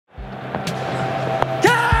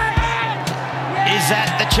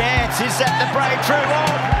that the chance? Is that the breakthrough?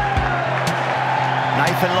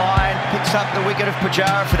 Nathan Lyon picks up the wicket of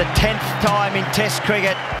Pujara for the 10th time in Test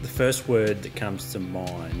cricket. The first word that comes to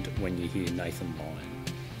mind when you hear Nathan Lyon?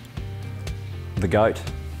 The GOAT.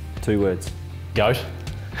 2 words. Goat.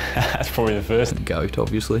 That's probably the first. GOAT,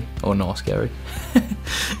 obviously. Or nice Gary.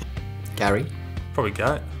 Gary. Probably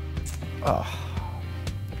GOAT.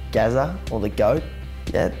 Gazza or the GOAT.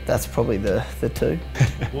 Yeah, that's probably the 2.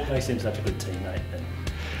 What makes him such a good teammate then?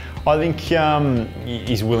 I think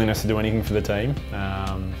his willingness to do anything for the team.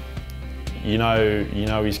 You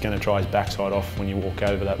know he's going to try his backside off when you walk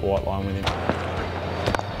over that white line with him.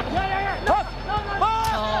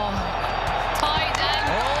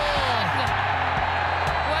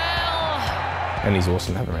 And he's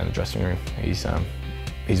awesome to have around the dressing room. He's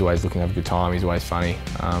always looking to have a good time, he's always funny,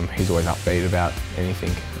 he's always upbeat about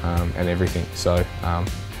anything and everything. So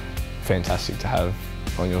fantastic to have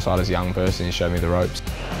on your side as a young person. You showed me the ropes.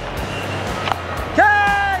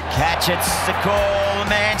 Catch, it's the call. The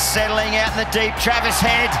man settling out in the deep. Travis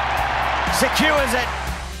Head secures it.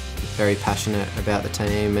 Very passionate about the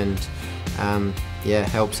team and yeah,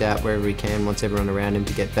 helps out wherever he can, wants everyone around him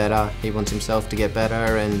to get better. He wants himself to get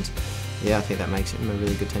better, and yeah, I think that makes him a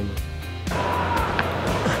really good teammate.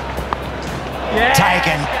 Yeah.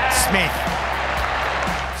 Taken,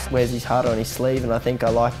 Smith. Wears his heart on his sleeve, and I think I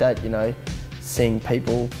like that, you know, seeing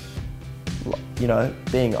people, you know,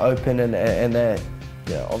 being open and they're,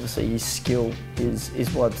 you know, obviously his skill is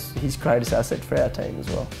what's his greatest asset for our team as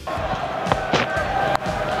well.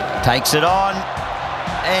 Takes it on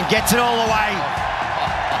and gets it all the way.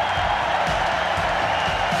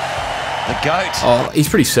 The GOAT. Oh, he's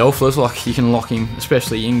pretty selfless. Like, you can lock him,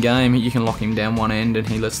 especially in game, you can lock him down one end and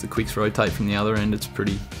he lets the quicks rotate from the other end. It's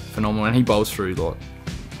pretty phenomenal, and he bowls through, like,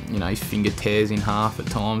 you know, his finger tears in half at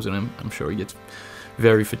times, and I'm sure he gets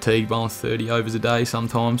very fatigued bowling 30 overs a day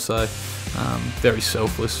sometimes. So very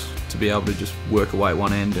selfless to be able to just work away at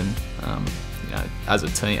one end, and you know, as a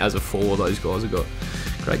team, as a 4, those guys have got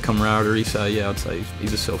great camaraderie. So yeah, I'd say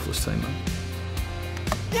he's a selfless teammate.